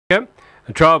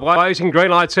Trailblazing,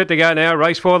 green light set to go now.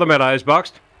 Race for the Meadows,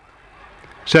 boxed.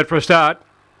 Set for a start.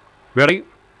 Ready.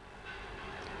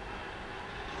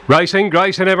 Racing,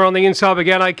 Grace and Ever on the inside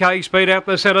began okay. Speed out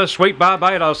the centre. Sweet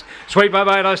Barbados. Sweet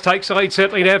Barbados takes the lead,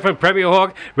 settling down from Premier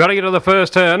Hawk. Running into the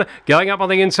first turn. Going up on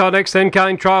the inside next, then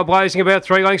came Trailblazing about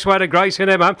 3 lengths away to Grace and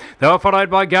Emma. They were followed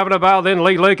by Governor Bale, then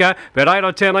Lee Luca. About 8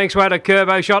 or 10 lengths away to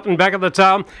Curvo Shot, and back at the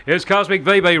tail is Cosmic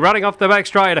VB running off the back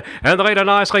straight. And the leader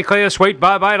nicely clear. Sweet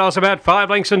Barbados about 5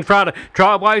 lengths in front.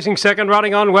 Trailblazing second,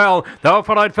 running on well. They were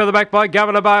followed further back by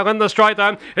Governor Bale in the straight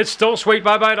though. It's still Sweet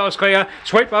Barbados clear.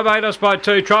 Sweet Barbados by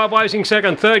 2. Trailblazing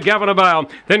second, third Governor Bale,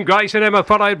 then Grace and Emma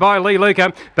followed by Lee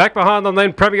Luca. Back behind them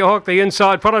then Premier Hawk the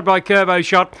inside, followed by Curvo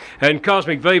Shot and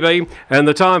Cosmic VB, and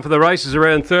the time for the race is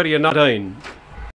around 30 and 19.